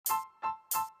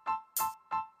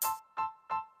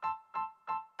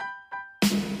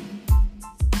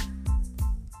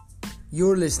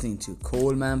You're listening to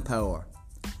Coleman Power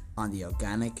on the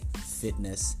Organic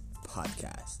Fitness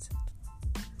Podcast.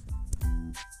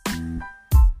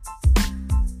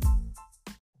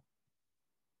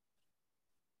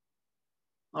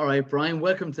 All right, Brian,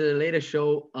 welcome to the latest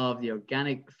show of the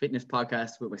Organic Fitness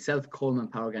Podcast with myself, Coleman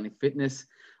Power Organic Fitness.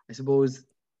 I suppose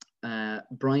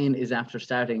Brian is after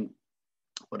starting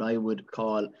what I would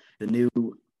call the new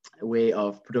way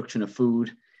of production of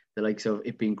food, the likes of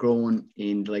it being grown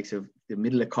in the likes of the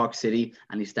middle of Cork City,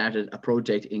 and he started a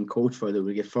project in Coachford that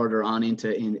we'll get further on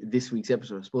into in this week's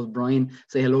episode. I suppose, Brian,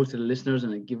 say hello to the listeners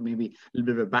and give maybe a little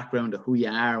bit of a background of who you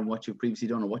are and what you've previously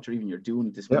done or what you're doing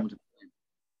at this moment.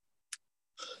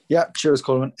 Yeah, cheers,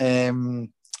 Coleman.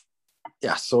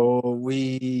 So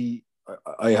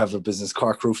I have a business,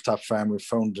 Cork Rooftop Farm. We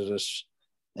founded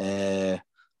it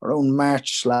around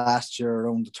March last year,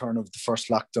 around the turn of the first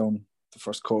lockdown, the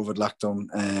first COVID lockdown.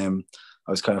 I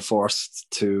was kind of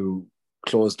forced to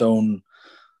close down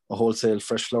a wholesale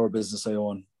fresh flower business I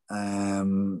own.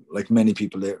 Like many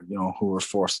people there, who were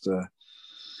forced to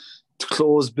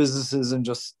close businesses and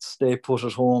just stay put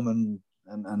at home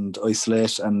and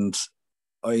isolate. And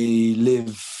I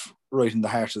live right in the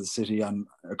heart of the city, on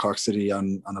Cork City,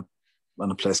 on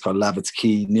a place called Lavitt's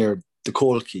Quay, near the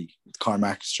Coal Quay,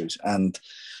 Cornmarket Street. And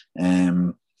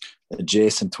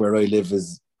adjacent to where I live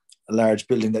is a large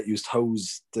building that used to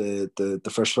house the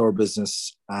fresh flower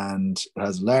business, and it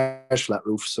has a large flat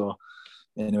roof. So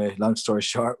anyway, long story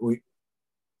short, we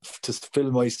to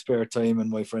fill my spare time and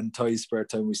my friend Ty's spare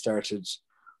time, we started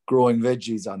growing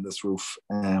veggies on this roof.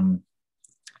 And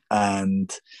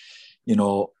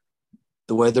the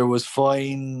weather was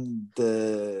fine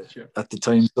at the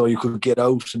time, so you could get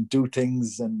out and do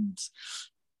things. And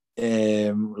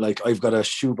like I've got a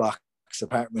shoebox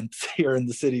apartment here in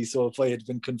the city, so if I had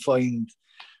been confined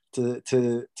to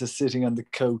sitting on the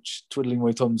couch twiddling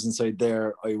my thumbs inside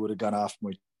there, I would have gone off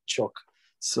my chuck.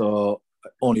 So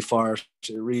only for it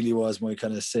really was my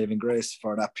kind of saving grace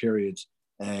for that period.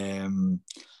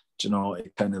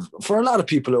 It kind of, for a lot of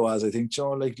people it was, I think,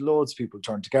 like loads of people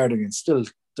turned to gardening, and still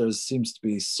there seems to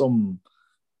be some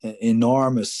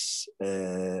enormous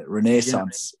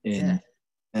renaissance in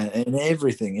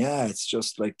everything. Yeah, it's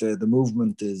just like the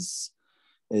movement is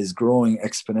growing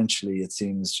exponentially. It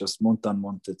seems just month on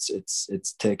month,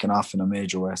 it's taken off in a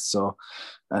major way. So,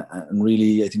 and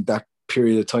really, I think that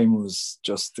period of time was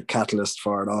just the catalyst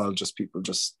for it all. Just people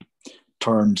just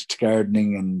turned to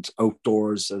gardening and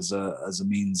outdoors as a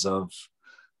means of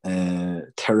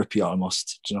therapy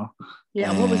almost,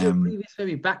 Yeah, and what was your previous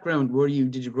maybe background?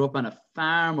 Did you grow up on a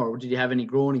farm, or did you have any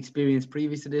growing experience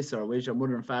previous to this, or where's your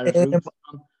mother and father's roots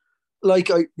from?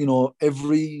 Like I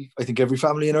think every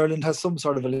family in Ireland has some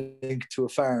sort of a link to a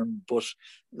farm, but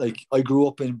like I grew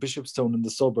up in Bishopstown in the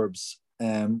suburbs.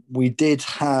 We did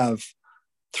have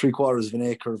 3/4 of an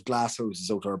acre of glass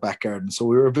houses out our back garden, so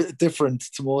we were a bit different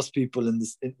to most people in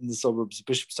the suburbs of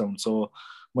Bishopstown. So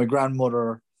my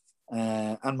grandmother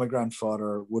and my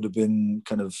grandfather would have been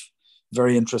kind of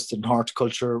very interested in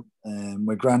horticulture.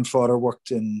 My grandfather worked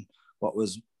in what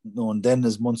was known then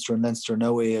as Munster and Leinster,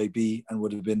 now AIB, and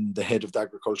would have been the head of the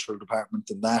agricultural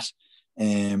department in that.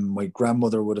 My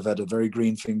grandmother would have had a very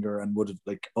green finger, and would have,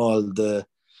 like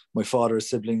my father's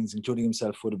siblings, including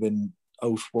himself, would have been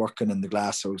out working in the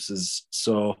glass houses.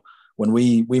 So when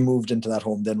we moved into that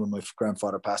home then, when my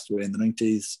grandfather passed away in the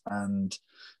 90s, and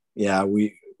I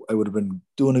would have been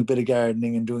doing a bit of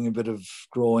gardening and doing a bit of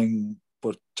growing,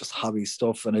 but just hobby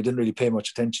stuff, and I didn't really pay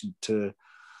much attention to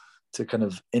kind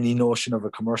of any notion of a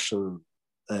commercial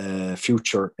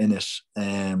future in it.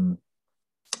 And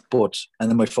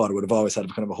then my father would have always had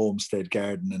kind of a homestead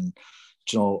garden, and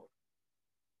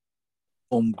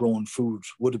homegrown food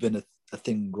would have been a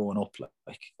thing growing up,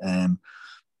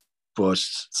 but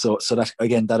so that,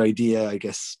 again, that idea, I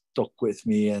guess, stuck with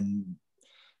me, and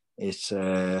it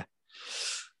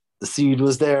the seed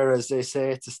was there, as they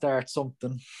say, to start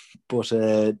something, but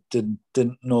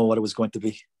didn't know what it was going to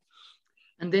be.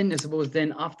 And then I suppose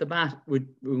off the bat, we're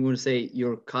going to say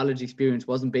your college experience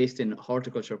wasn't based in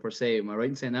horticulture per se. Am I right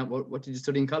in saying that? What did you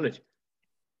study in college?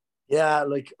 Yeah,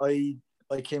 like I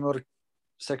came out of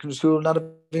secondary school not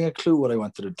having a clue what I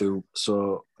wanted to do.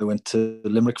 So I went to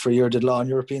Limerick for a year, did law and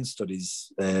European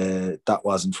studies. That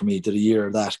wasn't for me. Did a year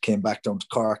of that, came back down to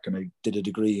Cork, and I did a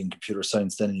degree in computer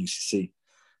science then in UCC.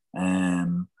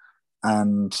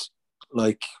 And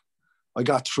like I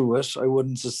got through it. I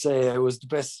wouldn't just say I was the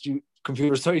best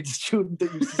computer science student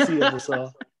that UCC ever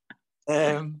saw.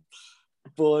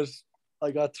 But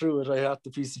I got through it. I had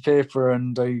the piece of paper,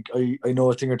 and I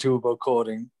know a thing or two about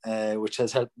coding, which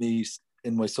has helped me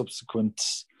in my subsequent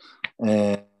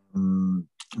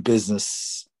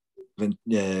business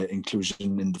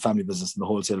inclusion in the family business and the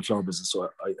wholesale flower business. So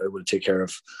I will take care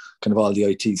of kind of all the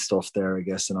IT stuff there, I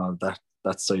guess, and all that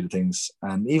side of things.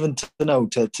 And even to know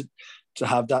to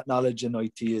have that knowledge in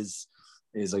IT is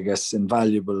I guess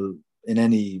invaluable in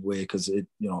any way, because it,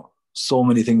 you know, so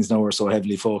many things now are so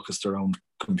heavily focused around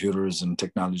computers and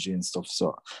technology and stuff.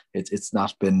 So it's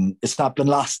not been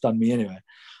lost on me anyway.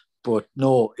 But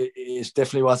no, it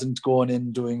definitely wasn't going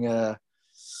in doing a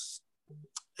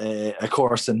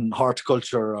course in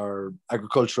horticulture or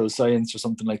agricultural science or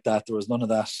something like that. There was none of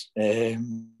that. You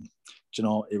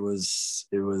know, it was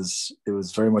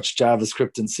very much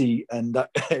JavaScript and C, and that,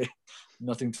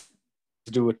 nothing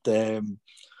to do with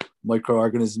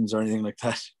microorganisms or anything like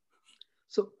that.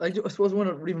 So I suppose I want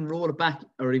to even roll it back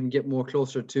or even get more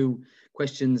closer to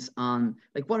questions on,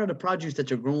 like, what are the produce that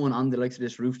you're growing on the likes of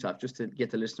this rooftop, just to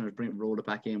get the listeners, roll it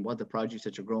back in. What are the produce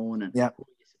that you're growing, and what are you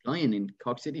supplying in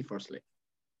Cork City firstly?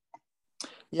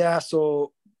 Yeah,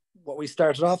 so what we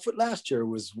started off with last year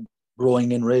was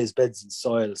growing in raised beds and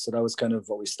soil. So that was kind of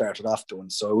what we started off doing.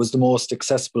 So it was the most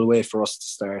accessible way for us to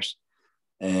start.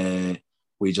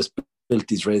 We just built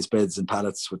these raised beds and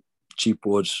pallets with cheap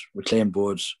wood, reclaimed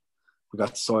wood. We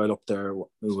got soil up there.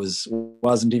 It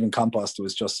wasn't even compost. It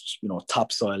was just, you know,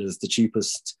 topsoil is the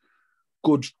cheapest,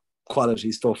 good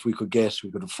quality stuff we could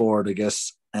afford, I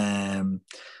guess. And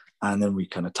then we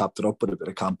kind of topped it up with a bit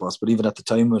of compost. But even at the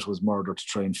time, it was murder to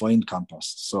try and find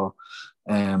compost. So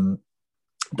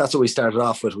that's what we started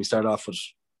off with. We started off with,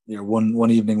 you know,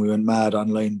 one evening we went mad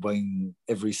online buying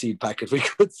every seed packet we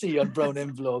could see on brown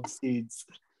envelope seeds.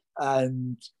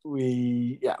 And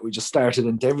we just started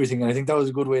into everything. And I think that was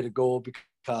a good way to go,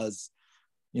 because,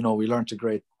 you know, we learned a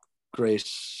great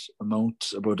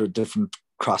amount about a different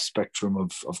cross spectrum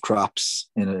of crops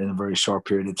in a very short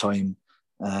period of time.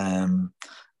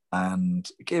 And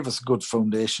it gave us a good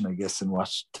foundation, I guess, in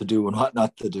what to do and what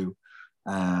not to do.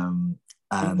 And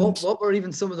what were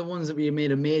even some of the ones that we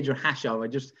made a major hash of?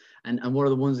 And what are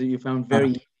the ones that you found very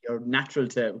easy or natural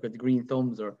to, with the green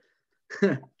thumbs, or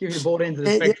give me the both ends of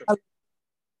the spectrum? Yeah,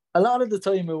 a lot of the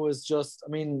time it was just, I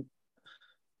mean,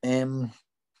 a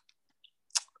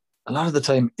lot of the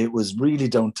time it was really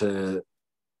down to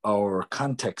our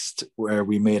context, where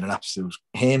we made an absolute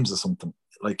hames of something.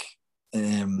 Like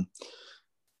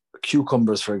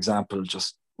cucumbers, for example,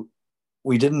 just,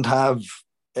 we didn't have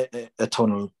a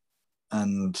tunnel,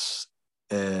 and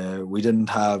we didn't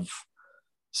have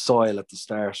soil at the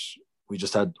start. We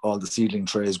just had all the seedling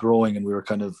trays growing, and we were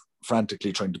kind of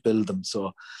frantically trying to build them.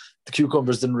 So the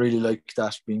cucumbers didn't really like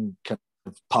that being kind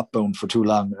of pot bound for too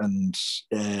long, and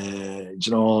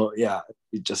you know,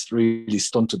 it just really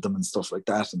stunted them and stuff like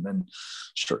that. And then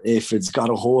sure, aphids got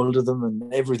a hold of them,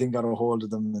 and everything got a hold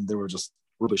of them, and they were just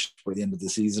rubbish by the end of the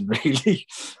season, really.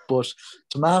 But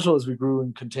tomatoes we grew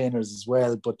in containers as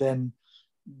well, but then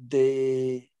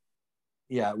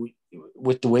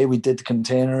with the way we did the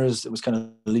containers, it was kind of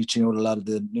leaching out a lot of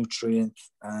the nutrients,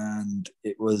 and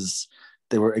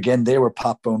they were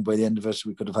pot bound by the end of it.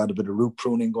 We could have had a bit of root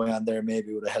pruning going on there,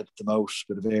 maybe would have helped them out.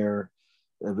 A bit of air,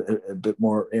 a bit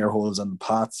more air holes on the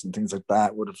pots and things like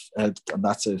that would have helped on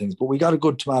that side of things. But we got a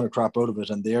good tomato crop out of it,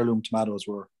 and the heirloom tomatoes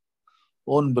were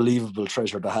unbelievable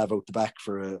treasure to have out the back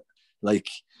for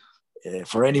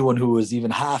anyone who was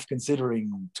even half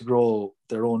considering to grow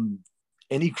their own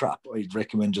any crop. I'd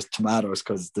recommend just tomatoes,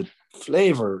 because the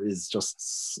flavor is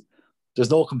just, there's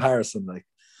no comparison. Like,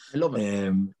 I love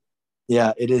it.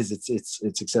 Yeah, it is.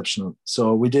 It's exceptional.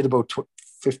 So we did about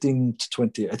 15 to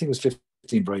 20, I think it was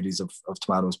 15 varieties of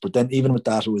tomatoes. But then even with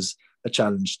that, it was a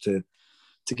challenge to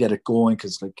get it going,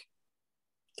 because like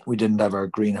we didn't have our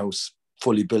greenhouse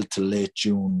fully built till late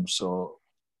June. So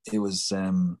it was we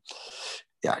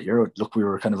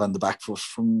were kind of on the back foot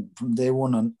from day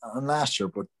one on last year,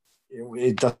 but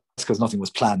that's because nothing was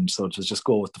planned. So to just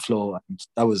go with the flow, and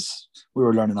we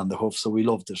were learning on the hoof, so we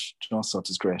loved it, you know, so it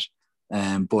was great.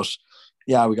 But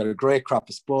yeah, we got a great crop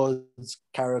of spuds,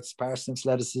 carrots, parsnips,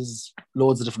 lettuces,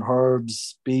 loads of different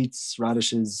herbs, beets,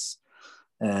 radishes,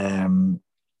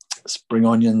 spring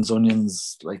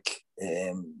onions, like,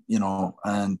 you know,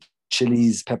 and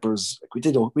chilies, peppers. Like we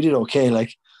did okay,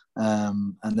 like,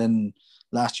 and then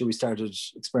last year we started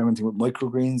experimenting with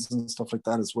microgreens and stuff like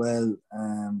that as well.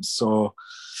 So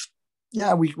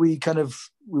yeah, we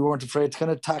weren't afraid to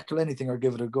kind of tackle anything or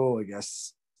give it a go, I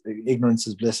guess. Ignorance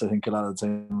is bliss, I think, a lot of the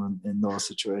time in those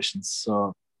situations.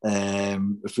 So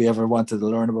if we ever wanted to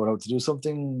learn about how to do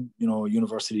something, you know,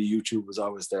 university YouTube was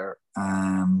always there.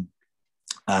 And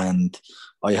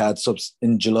I had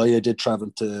in July I did travel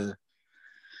to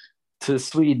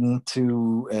Sweden,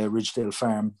 to Ridgedale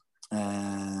Farm,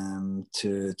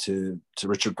 to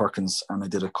Richard Perkins, and I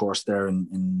did a course there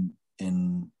in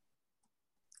in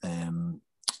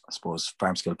I suppose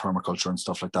farm scale permaculture and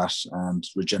stuff like that, and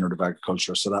regenerative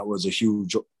agriculture. So that was a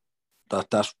huge,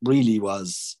 that really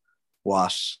was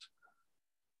what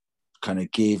kind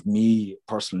of gave me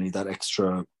personally that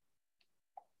extra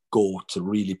go to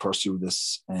really pursue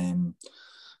this.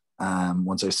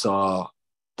 Once I saw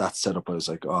that setup, I was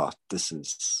like, oh, this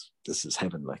is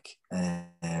heaven. Like,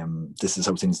 this is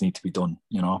how things need to be done,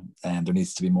 you know, and there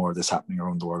needs to be more of this happening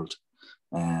around the world.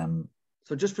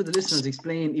 So just for the listeners,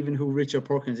 explain even who Richard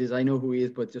Perkins is. I know who he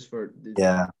is, but just for the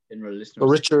general listeners. Well,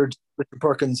 Richard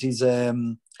Perkins,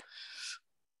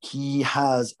 he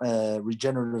has a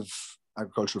regenerative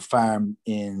agricultural farm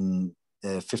in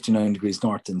 59 degrees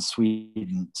north in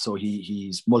Sweden. So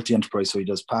he's multi-enterprise. So he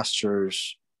does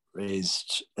pastures,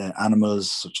 raised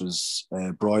animals such as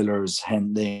broilers,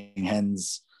 laying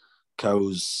hens,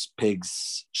 cows,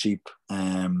 pigs, sheep,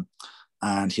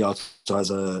 and he also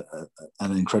has an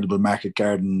incredible market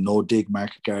garden, no dig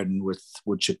market garden with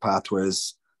wood chip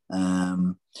pathways,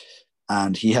 and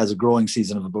he has a growing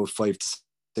season of about 5 to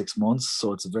 6 months.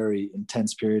 So it's a very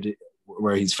intense period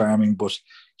where he's farming, but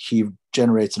he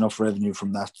generates enough revenue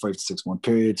from that 5 to 6 month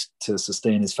period to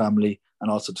sustain his family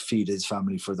and also to feed his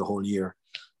family for the whole year.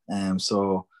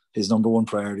 So his number one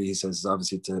priority, he says, is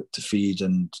obviously to feed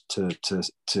and to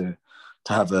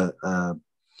have I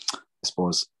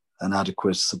suppose, an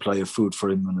adequate supply of food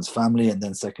for him and his family. And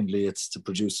then secondly, it's to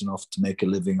produce enough to make a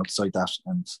living outside that.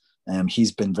 And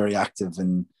he's been very active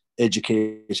in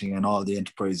educating in all the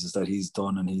enterprises that he's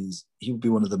done. And he would be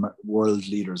one of the world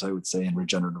leaders, I would say, in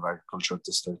regenerative agriculture at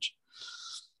this stage.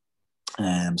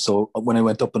 So when I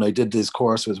went up and I did this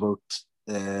course, it was about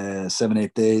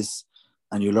 7-8 days.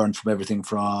 And you learn from everything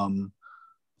from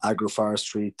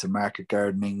agroforestry to market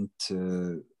gardening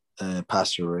to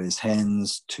pasture raised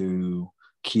hens to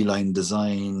keyline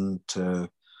design to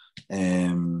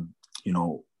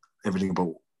everything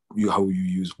about how you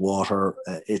use water.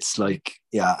 It's like,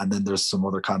 and then there's some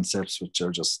other concepts which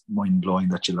are just mind-blowing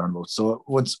that you learn about. So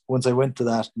once I went to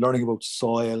that, learning about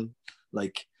soil,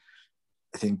 like,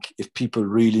 I think if people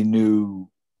really knew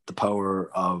the power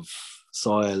of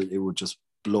soil, it would just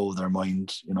blow their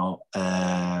mind, you know.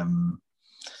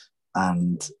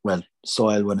 And well,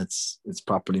 soil, when it's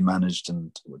properly managed,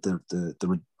 and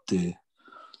the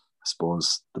I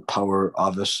suppose the power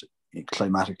of it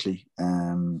climatically.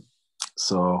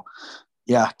 So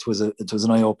yeah, it was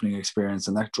an eye-opening experience,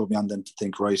 and that drove me on then to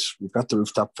think, right, we've got the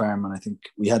rooftop farm, and I think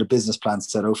we had a business plan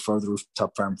set out for the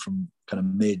rooftop farm from kind of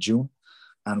May, June,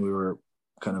 and we were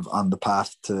kind of on the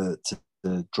path to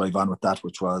drive on with that,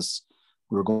 which was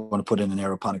we were going to put in an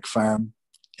aeroponic farm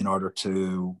in order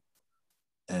to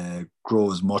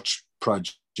grow as much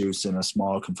produce in a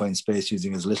small confined space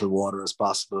using as little water as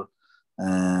possible.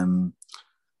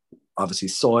 Obviously,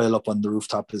 soil up on the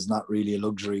rooftop is not really a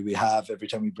luxury we have. Every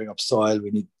time we bring up soil,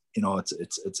 we need, you know,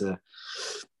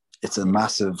 it's a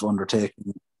massive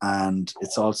undertaking, and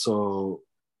it's also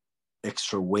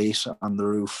extra weight on the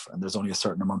roof, and there's only a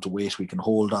certain amount of weight we can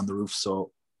hold on the roof.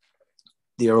 So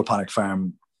the aeroponic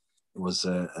farm was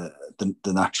the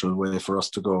natural way for us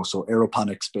to go. So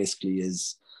aeroponics basically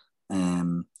is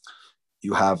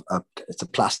it's a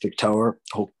plastic tower,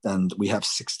 and we have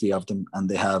 60 of them, and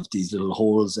they have these little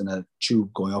holes in a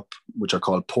tube going up, which are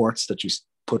called ports that you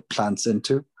put plants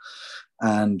into.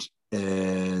 And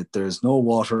there's no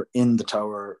water in the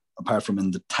tower apart from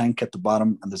in the tank at the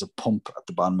bottom, and there's a pump at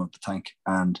the bottom of the tank,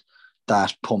 and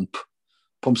that pump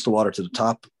pumps the water to the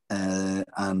top,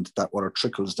 and that water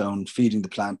trickles down, feeding the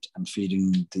plant and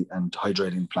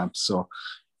hydrating the plant. So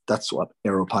that's what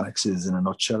aeroponics is in a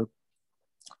nutshell.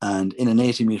 And in an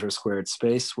 80 meter squared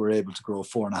space, we're able to grow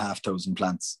 4,500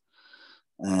 plants.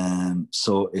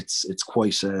 So it's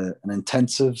quite an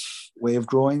intensive way of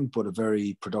growing, but a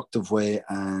very productive way,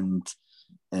 and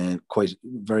quite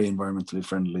very environmentally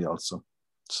friendly also.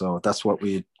 So that's what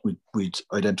we'd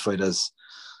identified as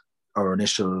our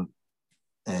initial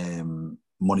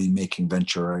money-making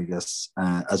venture, I guess,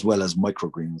 as well as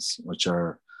microgreens, which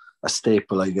are a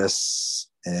staple, I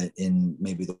guess, in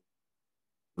maybe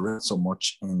so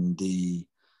much in the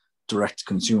direct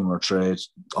consumer trade,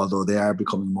 although they are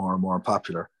becoming more and more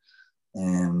popular.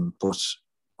 But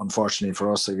unfortunately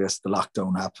for us, I guess the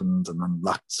lockdown happened, and then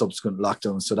subsequent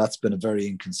lockdowns. So that's been a very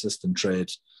inconsistent trade.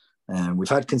 We've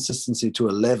had consistency to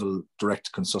a level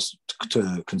direct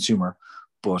to consumer,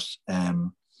 but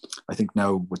I think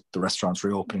now with the restaurants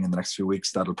reopening in the next few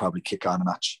weeks, that'll probably kick on a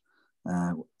notch.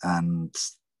 And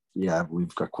yeah,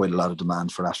 we've got quite a lot of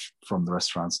demand for that from the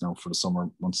restaurants now for the summer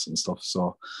months and stuff.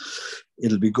 So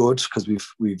it'll be good because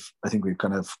I think we've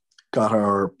kind of got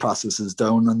our processes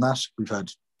down on that. We've had,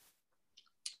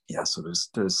 so there's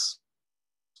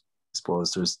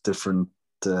suppose there's different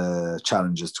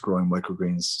challenges to growing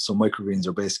microgreens. So microgreens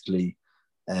are basically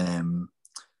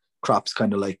crops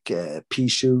kind of like pea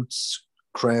shoots,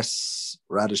 cress,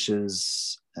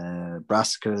 radishes,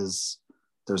 brassicas.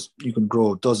 You can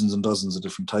grow dozens and dozens of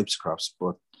different types of crops,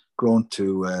 but grown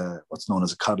to what's known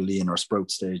as a cotyledon or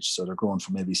sprout stage. So they're grown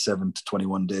for maybe 7 to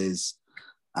 21 days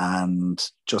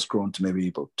and just grown to maybe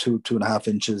about 2.5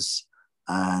 inches.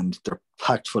 And they're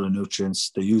packed full of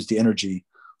nutrients. They use the energy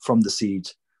from the seed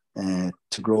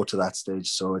to grow to that stage.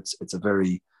 So it's a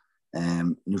very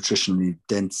nutritionally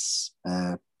dense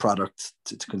product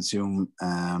to consume,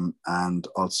 and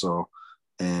also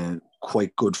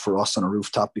quite good for us on a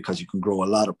rooftop because you can grow a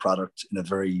lot of product in a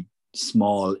very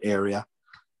small area,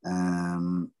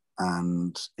 and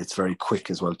it's very quick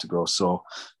as well to grow. So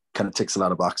kind of ticks a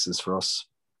lot of boxes for us.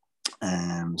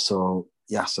 So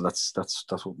that's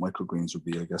what microgreens would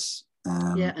be, I guess.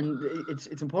 Yeah, and it's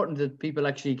important that people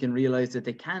actually can realize that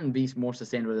they can be more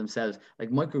sustainable themselves. Like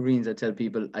microgreens, I tell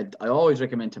people, I always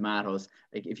recommend tomatoes.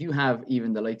 Like if you have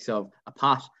even the likes of a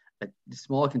pot, a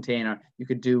small container, you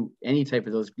could do any type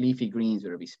of those leafy greens,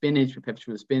 whether it be spinach,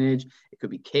 perpetual spinach, it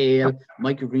could be kale.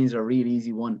 Microgreens are a really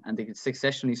easy one, and they can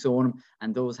successionally sow them,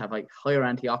 and those have like higher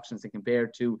antioxidants than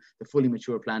compared to the fully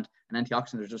mature plant. And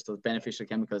antioxidants are just those beneficial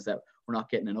chemicals that we're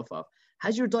not getting enough of.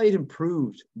 Has your diet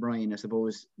improved, Brian, I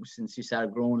suppose, since you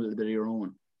started growing a little bit of your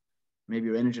own? Maybe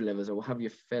your energy levels, or what have you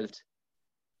felt?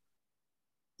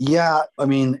 Yeah, I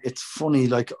mean, it's funny,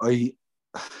 like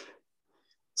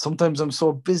sometimes I'm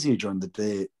so busy during the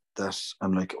day that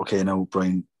I'm like, okay, now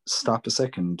Brian, stop a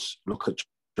second, look at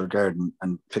your garden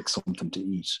and pick something to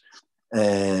eat.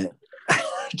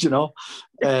 You know?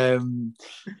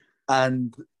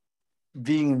 And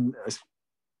being, I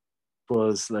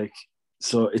suppose, like,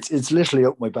 so it's literally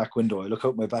out my back window. I look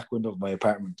out my back window of my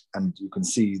apartment and you can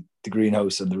see the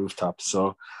greenhouse and the rooftop.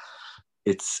 So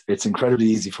it's incredibly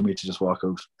easy for me to just walk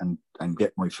out and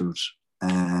get my food.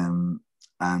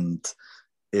 And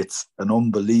it's an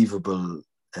unbelievable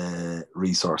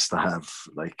resource to have.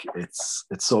 Like it's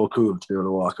so cool to be able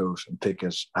to walk out and pick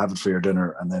it, have it for your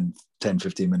dinner, and then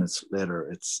 10-15 minutes later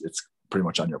it's pretty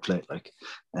much on your plate. Like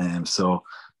so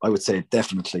I would say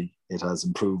definitely it has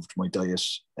improved my diet.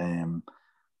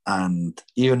 And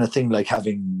even a thing like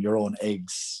having your own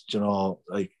eggs, you know,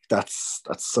 like that's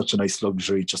such a nice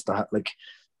luxury just to have. Like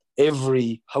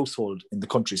every household in the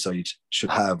countryside should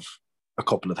have a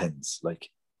couple of hens. Like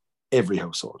every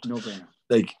household. No brainer.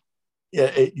 Like,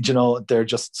 yeah, you know, they're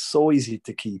just so easy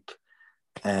to keep,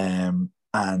 and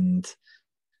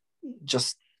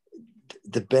just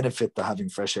the benefit of having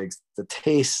fresh eggs, the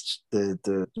taste,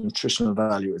 the nutritional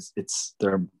value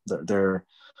they're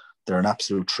an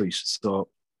absolute treat. So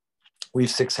we've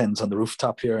 6 hens on the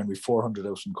rooftop here, and we've 400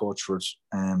 out in Coachford,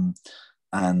 and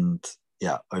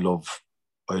yeah, you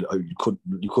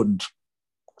couldn't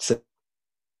send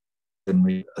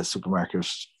me a supermarket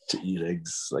to eat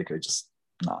eggs. Like I just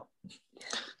not.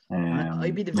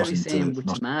 I'd be the very same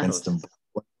with tomatoes.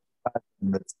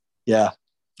 Yeah.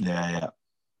 Not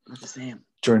the same.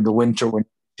 During the winter when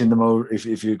in them out,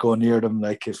 if you go near them,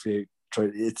 like if you try,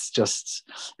 it's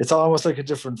almost like a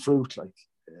different fruit. Like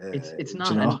it's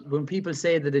not. You know? And when people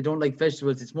say that they don't like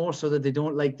vegetables, it's more so that they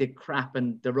don't like the crap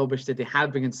and the rubbish that they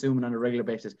have been consuming on a regular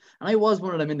basis. And I was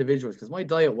one of them individuals because my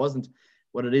diet wasn't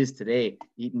what it is today,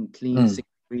 eating clean,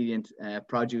 ingredient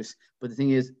produce. But the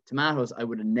thing is, tomatoes I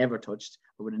would have never touched.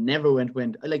 I would have never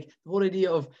went. I like the whole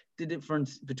idea of the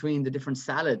difference between the different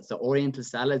salads, the Oriental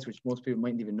salads, which most people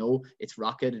mightn't even know. It's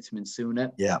rocket, it's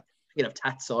minsuna. Yeah. You have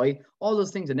tatsoi, all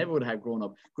those things I never would have had growing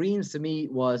up. Greens to me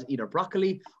was either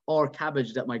broccoli or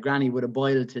cabbage that my granny would have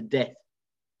boiled to death.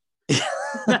 You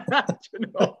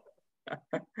know?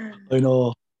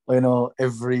 I know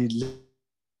every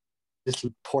little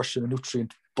portion of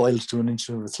nutrient boiled to an inch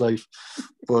of its life.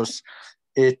 But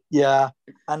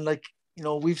and like, you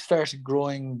know, we've started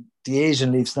growing the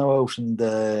Asian leaves now out in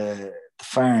the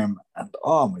farm, and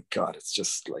oh my God, it's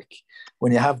just like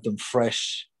when you have them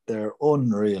fresh, they're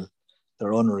unreal.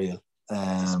 Mustards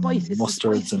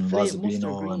and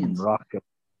Wasabino and rocket.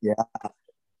 Yeah.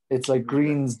 It's like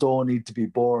greens don't need to be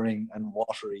boring and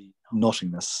watery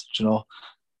nothingness, you know.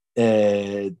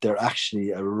 They're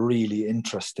actually a really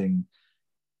interesting,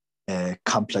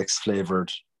 complex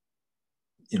flavored,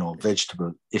 you know,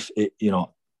 vegetable. If it, you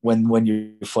know, when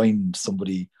you find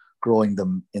somebody growing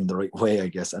them in the right way, I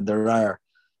guess, and there are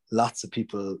lots of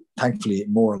people, thankfully,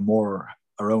 more and more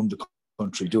around the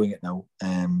country doing it now.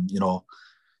 You know,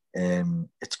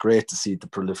 it's great to see the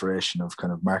proliferation of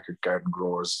kind of market garden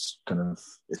growers. Kind of,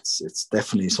 it's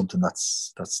definitely something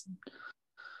that's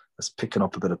picking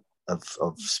up a bit of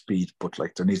of speed, but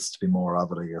like there needs to be more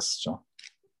of it, I guess. So.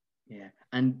 Yeah,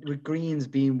 and with greens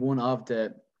being one of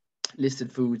the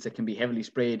listed foods that can be heavily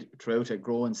sprayed throughout a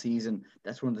growing season,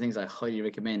 that's one of the things I highly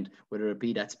recommend, whether it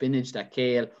be that spinach, that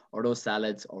kale, or those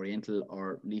salads, oriental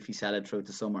or leafy salad throughout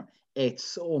the summer. It's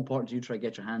so important you try to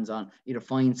get your hands on, either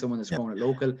find someone that's growing it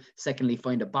local, secondly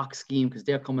find a box scheme because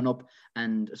they're coming up,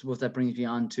 and I suppose that brings me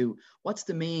on to what's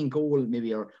the main goal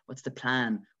maybe, or what's the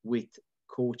plan with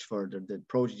Coach for the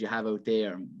project you have out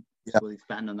there, and I suppose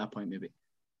expand on that point maybe.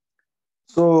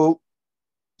 So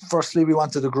firstly, we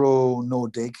wanted to grow no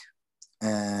dig.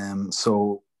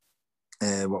 What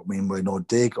we mean by no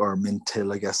dig or min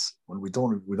till, I guess. Well, we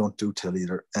don't do till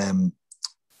either.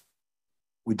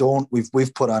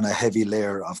 We've put on a heavy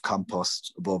layer of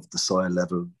compost above the soil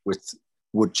level with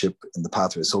wood chip in the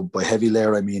pathway. So by heavy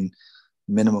layer, I mean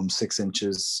minimum 6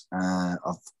 inches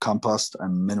of compost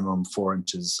and minimum 4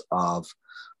 inches of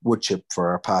wood chip for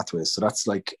our pathway. So that's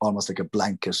like almost like a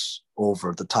blanket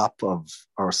over the top of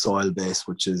our soil base,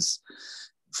 which is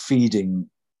feeding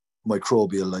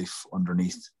microbial life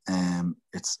underneath.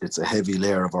 It's a heavy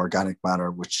layer of organic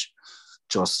matter, which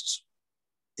just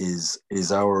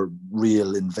is our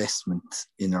real investment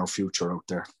in our future out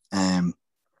there.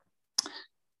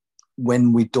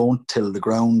 When we don't till the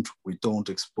ground, we don't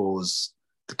expose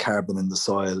the carbon in the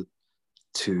soil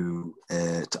to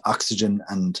oxygen,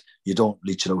 and you don't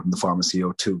leach it out in the form of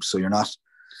CO2. So you're not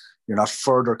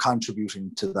further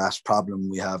contributing to that problem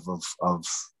we have of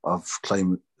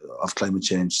climate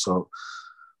change. So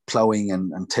ploughing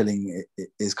and tilling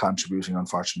is contributing,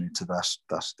 unfortunately, to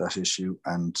that issue,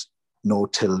 and no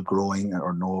till growing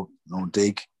or no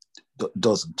dig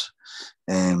doesn't.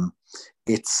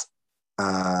 It's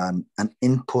an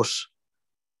input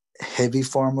heavy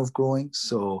form of growing,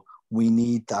 so we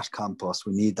need that compost.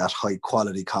 We need that high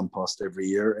quality compost every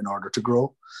year in order to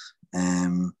grow.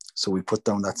 So we put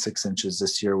down that 6 inches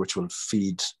this year, which will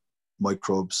feed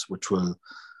microbes, which will,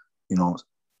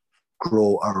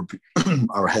 grow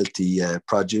our healthy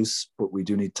produce. But we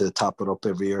do need to top it up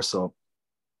every year. So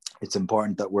it's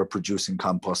important that we're producing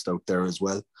compost out there as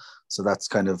well. So that's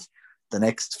kind of the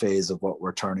next phase of what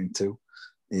we're turning to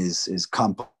is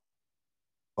compost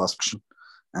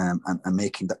and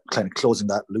making that, kind of closing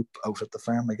that loop out at the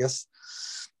farm, I guess.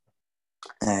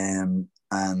 And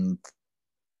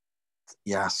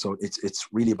yeah, so it's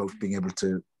really about being able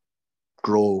to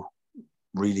grow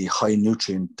really high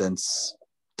nutrient dense,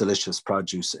 delicious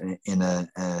produce in a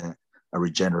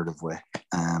regenerative way.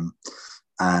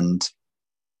 And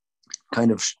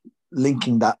kind of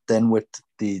linking that then with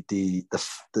the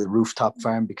rooftop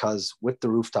farm, because with the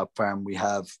rooftop farm we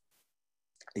have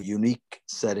a unique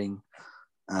setting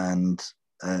and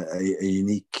a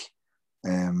unique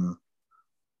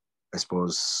I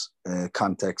suppose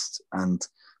context, and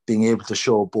being able to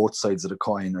show both sides of the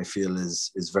coin, I feel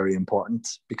is very important,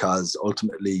 because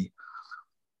ultimately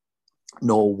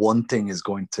no one thing is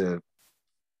going to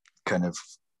kind of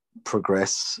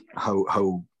progress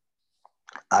how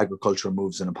agriculture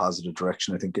moves in a positive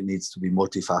direction. I think it needs to be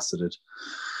multifaceted.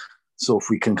 So if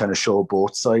we can kind of show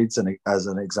both sides and as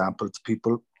an example to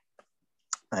people,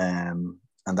 and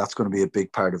that's going to be a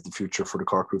big part of the future for the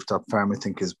Cork Rooftop Farm, I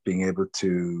think, is being able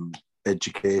to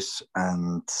educate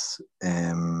and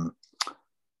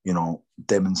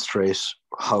demonstrate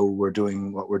how we're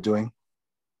doing what we're doing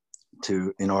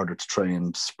in order to try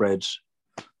and spread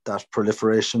that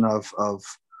proliferation of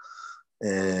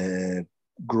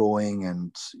growing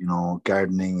and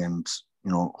gardening and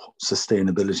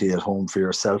sustainability at home for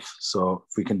yourself. So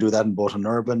if we can do that in both an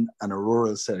urban and a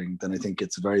rural setting, then I think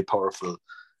it's a very powerful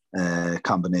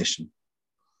combination.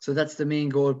 So that's the main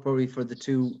goal probably for the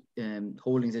two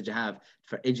holdings that you have,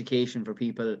 for education for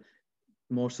people,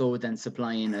 more so than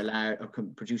supplying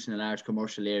producing a large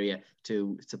commercial area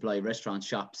to supply restaurants,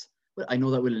 shops. But I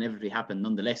know that will inevitably happen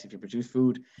nonetheless. If you produce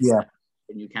food, and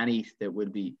you can eat, that will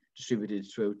be distributed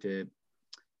throughout the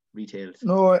retail.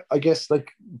 No, I guess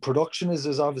like production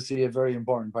is obviously a very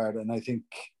important part, and I think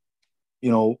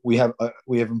we have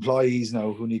employees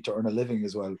now who need to earn a living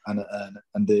as well, and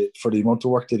for the amount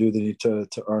of work they do, they need to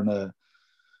earn a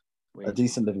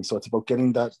decent living. So it's about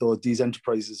getting these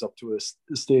enterprises up to a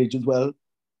stage as well,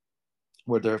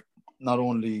 where they're not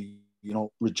only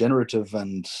regenerative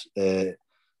and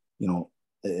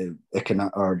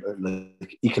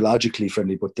ecologically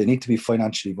friendly, but they need to be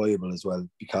financially viable as well,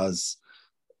 because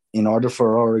in order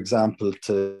for our example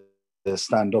to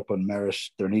stand up on merit,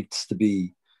 there needs to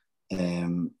be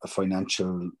a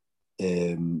financial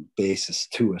basis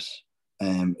to it.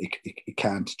 It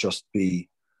can't just be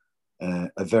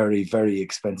a very, very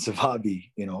expensive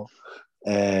hobby,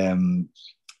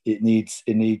 it needs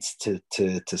to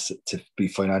be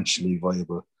financially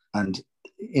viable, and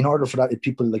in order for that,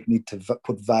 people like need to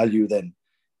put value then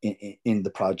in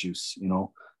the produce.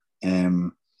 I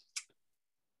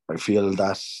feel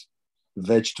that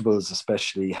vegetables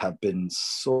especially have been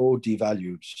so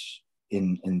devalued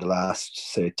in the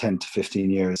last, say, 10 to 15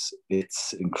 years.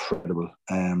 It's incredible.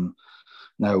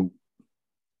 Now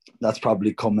that's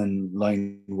probably come in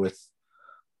line with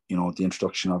the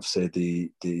introduction of, say,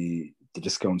 the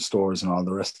discount stores and all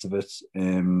the rest of it.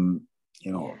 The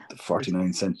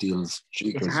 49-cent deals.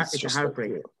 It's a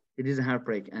heartbreak. It is a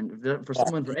heartbreak. And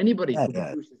for anybody who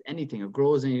produces anything or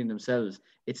grows anything themselves,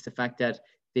 it's the fact that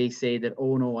they say that,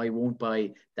 oh no, I won't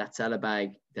buy that salad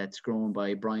bag that's grown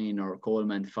by Brian or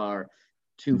Coleman for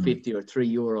 €2.50 or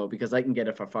 €3 because I can get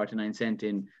it for 49 cents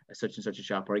in such and such a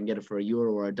shop, or I can get it for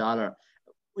 €1 or $1,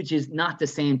 which is not the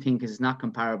same thing because it's not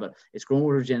comparable. It's grown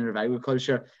with regenerative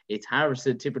agriculture. It's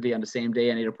harvested typically on the same day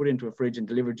and either put into a fridge and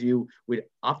delivered to you with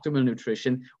optimal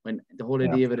nutrition, when the whole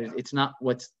idea of it is it's not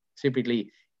what's typically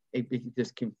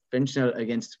just conventional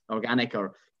against organic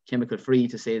or chemical free,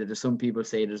 to say that there's some people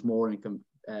say there's more in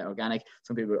organic,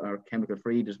 some people are chemical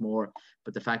free, there's more,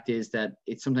 but the fact is that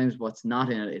it's sometimes what's not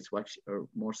in it, it's what, or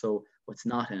more so what's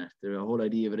not in it. The whole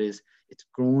idea of it is it's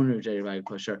grown in regenerative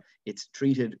agriculture, it's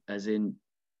treated as in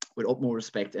with utmost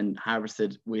respect and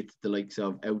harvested with the likes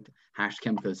of harsh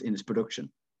chemicals in its production.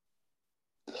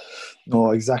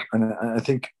 No, exactly. And I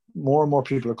think more and more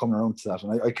people are coming around to that.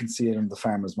 And I can see it in the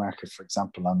farmers market, for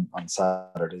example, on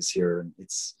Saturdays here. And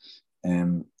it's,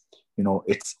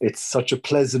 it's such a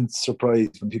pleasant surprise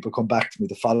when people come back to me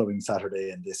the following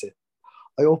Saturday and they say,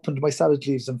 I opened my salad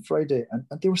leaves on Friday and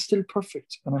they were still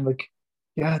perfect. And I'm like,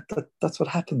 yeah, that's what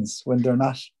happens when they're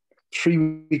not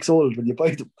 3 weeks old when you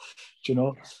buy them,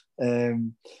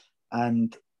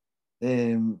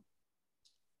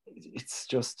 it's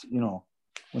just,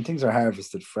 when things are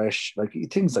harvested fresh, like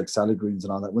things like salad greens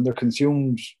and all that, when they're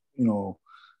consumed,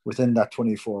 within that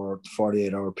 24 to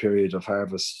 48 hour period of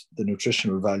harvest, the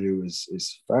nutritional value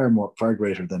is far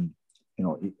greater than,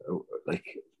 like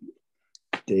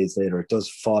days later. It does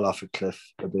fall off a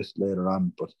cliff a bit later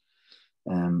on, but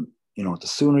the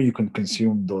sooner you can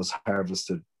consume those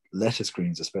harvested lettuce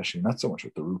greens, especially, not so much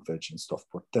with the root veg and stuff,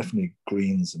 but definitely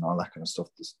greens and all that kind of stuff,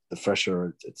 the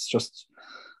fresher, it's just,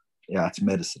 it's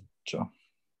medicine, Joe.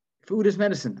 Food is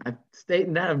medicine. I'm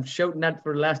stating that. I'm shouting that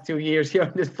for the last 2 years here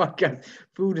on this podcast.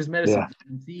 Food is medicine.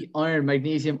 See, iron,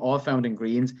 magnesium, all found in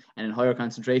greens and in higher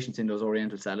concentrations in those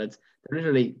oriental salads. They're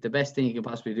literally the best thing you can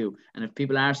possibly do. And if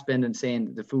people are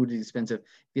saying the food is expensive,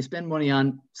 if you spend money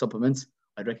on supplements,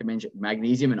 I'd recommend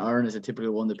magnesium and iron is a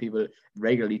typical one that people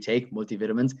regularly take,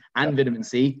 multivitamins and vitamin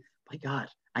C. My God.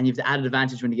 And you have the added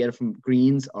advantage when you get it from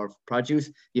greens or produce,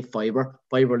 you have fiber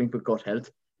linked with gut health.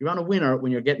 You're on a winner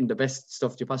when you're getting the best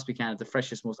stuff you possibly can at the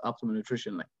freshest, most optimal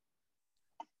nutrition. Like,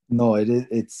 no, it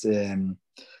is.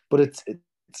 But it's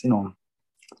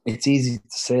it's easy to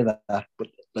say that, but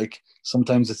like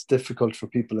sometimes it's difficult for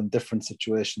people in different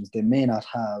situations. They may not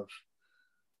have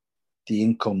the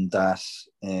income that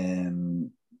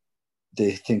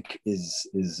they think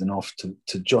is enough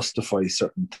to justify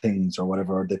certain things or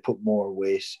whatever. They put more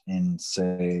weight in,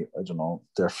 say, I don't know,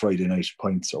 their Friday night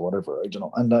pints or whatever. I don't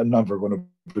know. And I'm never going to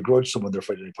begrudge someone their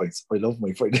Friday night pints. I love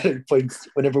my Friday night pints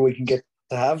whenever we can get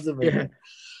to have them. Yeah.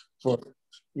 But,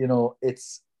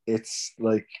 it's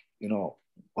like,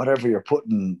 whatever you're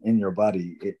putting in your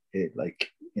body,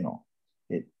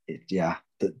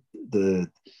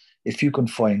 if you can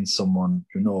find someone,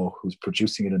 who's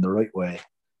producing it in the right way,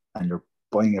 and you're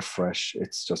buying it fresh,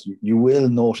 it's just, you will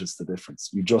notice the difference.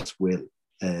 You just will,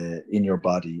 in your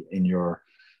body, in your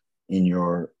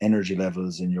energy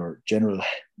levels, in your general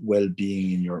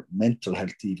well-being, in your mental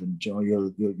health even.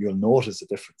 You'll notice a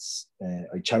difference.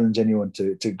 I challenge anyone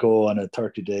to go on a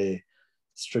 30-day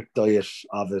strict diet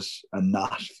of it and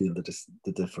not feel the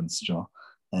difference.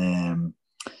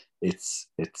 It's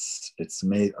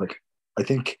made, like, I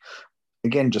think,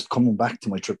 again, just coming back to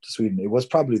my trip to Sweden, it was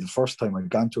probably the first time I'd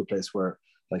gone to a place where,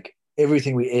 like,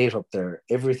 everything we ate up there,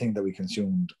 everything that we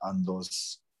consumed on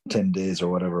those 10 days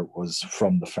or whatever was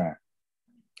from the farm.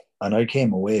 And I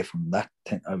came away from that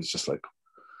I was just like,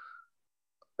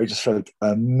 I just felt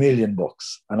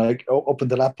 $1,000,000. And up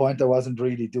until that point, I wasn't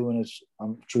really doing it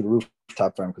through the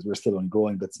rooftop farm because we were still only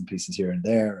growing bits and pieces here and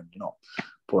there. And,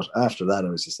 but after that, I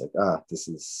was just like, this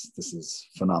is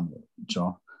phenomenal,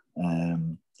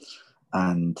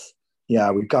 and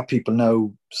yeah, we've got people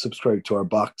now subscribed to our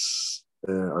box,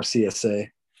 our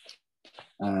CSA,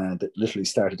 and it literally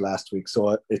started last week.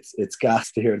 So it's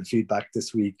gas to hear the feedback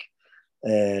this week.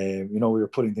 We were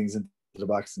putting things into the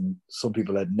box and some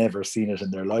people had never seen it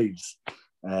in their lives.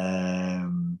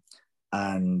 And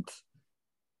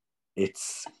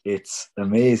it's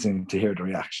amazing to hear the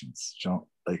reactions. You know,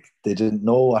 like they didn't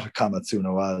know what a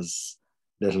kamatsuna was,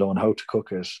 let alone how to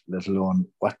cook it, let alone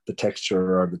what the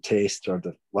texture or the taste or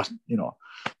the what, you know.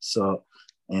 So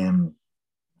that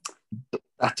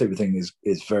type of thing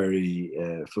is very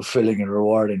fulfilling and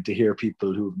rewarding to hear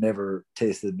people who've never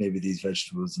tasted maybe these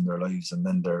vegetables in their lives, and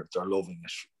then they're loving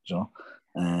it, you know.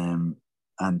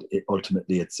 And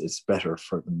ultimately it's better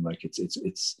for them. Like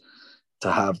it's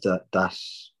to have that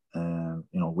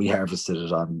you know, we harvested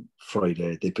it on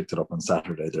Friday, they picked it up on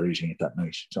Saturday, they're eating it that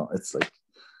night. You know, it's like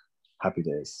happy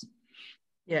days.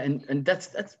 Yeah, and that's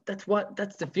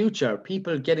the future.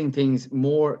 People getting things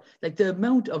more, like the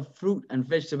amount of fruit and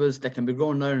vegetables that can be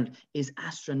grown in Ireland is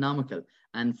astronomical.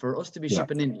 And for us to be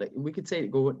shipping in, like we could say,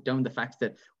 go down the facts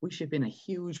that we ship in a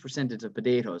huge percentage of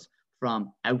potatoes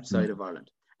from outside of Ireland.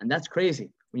 And that's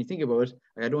crazy when you think about it.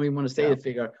 Like, I don't even want to say the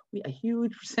figure. A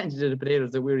huge percentage of the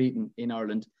potatoes that we're eating in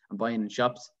Ireland and buying in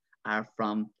shops are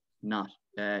from not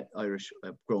Irish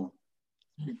grown.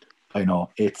 I know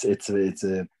it's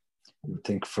a, I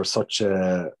think for such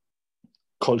a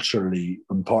culturally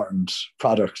important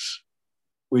product,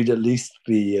 we'd at least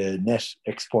be net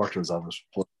exporters of it.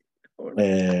 But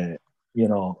you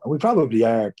know, we probably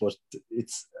are, but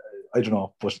it's I don't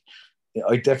know, but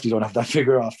I definitely don't have that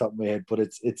figure off the top of my head. But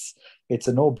it's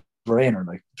a no-brainer.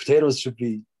 Like potatoes should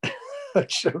be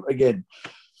again,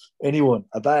 anyone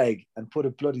a bag and put a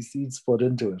bloody seed spud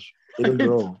into it, it'll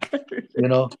grow. You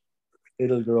know,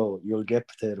 it'll grow. You'll get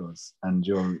potatoes, and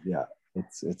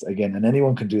it's again, and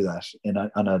anyone can do that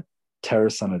on a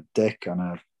terrace, on a deck, on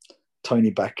a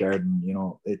tiny back garden. You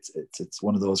know, it's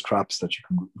one of those crops that you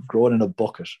can grow it in a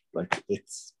bucket. Like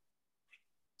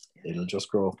it'll just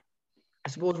grow. I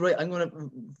suppose, right, I'm going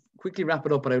to quickly wrap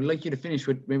it up, but I would like you to finish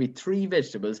with maybe 3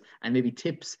 vegetables and maybe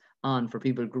tips on for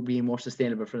people being more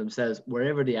sustainable for themselves,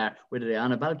 wherever they are, whether they're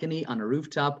on a balcony, on a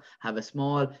rooftop, have a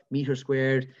small meter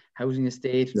squared housing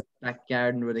estate, back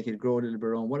garden where they could grow a little bit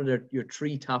around. What are your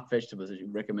 3 top vegetables that you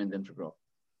recommend them to grow?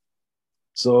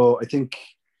 So I think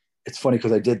it's funny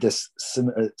because I did this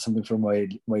something for my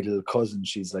little cousin.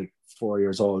 She's like 4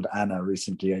 years old, Anna.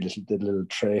 Recently I did a little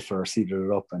tray for her, seeded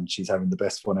it up, and she's having the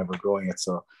best fun ever growing it.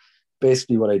 So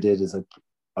basically what I did is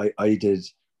I did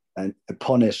a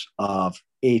punnet of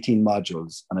 18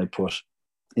 modules, and I put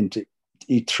into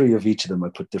 3 of each of them, I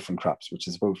put different crops, which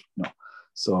is about, you know,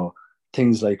 so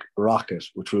things like rocket,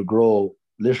 which will grow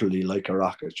literally like a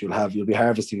rocket. You'll be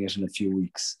harvesting it in a few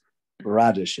weeks.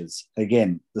 Radishes,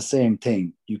 again, the same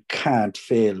thing. You can't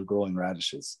fail growing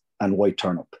radishes, and white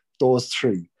turnip. Those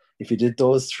 3. If you did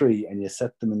those 3 and you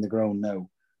set them in the ground now,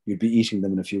 you'd be eating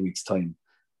them in a few weeks' time.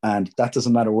 And that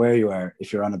doesn't matter where you are.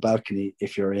 If you're on a balcony,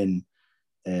 if you're in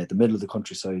the middle of the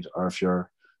countryside, or if you're,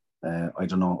 I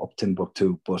don't know, up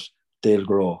Timbuktu, but they'll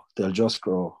grow. They'll just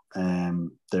grow.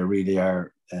 They really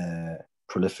are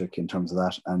prolific in terms of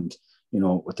that. And, you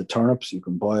know, with the turnips, you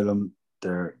can boil them.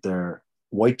 They're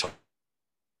white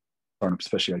turnips,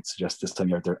 especially, I'd suggest this time of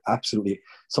year. They're absolutely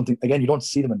something, again, you don't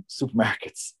see them in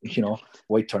supermarkets, you know,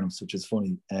 white turnips, which is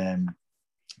funny,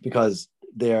 because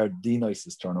they are the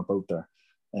nicest turnip out there.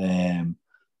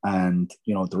 And,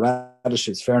 you know, the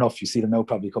radishes, fair enough, you see them now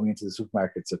probably coming into the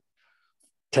supermarkets at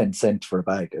 10 cents for a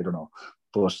bag, I don't know.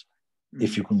 But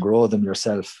if you can grow them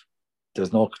yourself,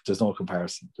 there's no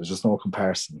comparison. There's just no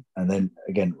comparison. And then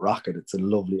again, rocket, it's a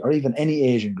lovely, or even any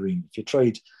Asian green. If you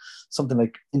tried something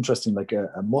like interesting, like a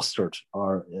mustard,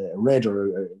 or a red,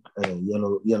 or a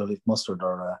yellow leaf mustard,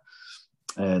 or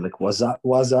like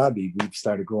wasabi, we've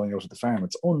started growing out at the farm.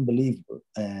 It's unbelievable.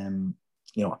 You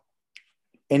know,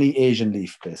 any Asian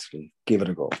leaf, basically, give it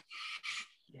a go.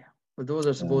 Yeah, well, those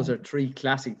are, suppose, are 3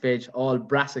 classic veg, all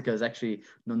brassicas actually,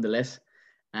 nonetheless.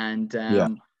 And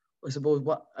I suppose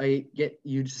what I get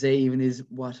you to say even is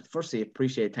firstly,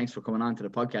 appreciate, thanks for coming on to the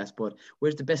podcast, but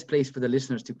where's the best place for the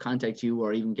listeners to contact you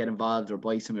or even get involved or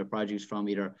buy some of your produce from,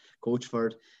 either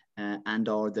Coachford and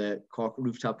or the Cork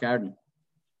Rooftop Garden?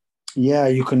 Yeah,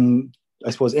 you can,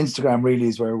 I suppose Instagram really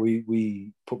is where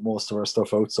we put most of our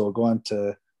stuff out. So go on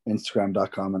to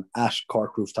Instagram.com, and at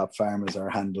Cork Rooftop Farm is our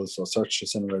handle. So search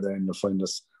us anywhere there and you'll find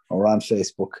us. Or we're on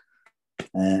Facebook.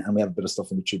 And we have a bit of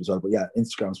stuff on YouTube as well. But yeah,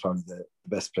 Instagram is probably the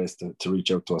best place to reach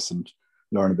out to us and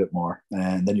learn a bit more.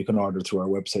 And then you can order through our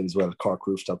website as well,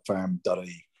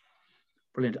 corkrooftopfarm.ie.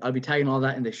 Brilliant. I'll be tagging all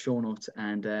that in the show notes.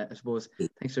 And I suppose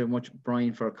thanks very much,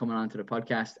 Brian, for coming on to the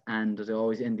podcast. And as I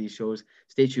always end these shows,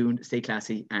 stay tuned, stay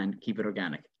classy, and keep it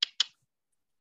organic.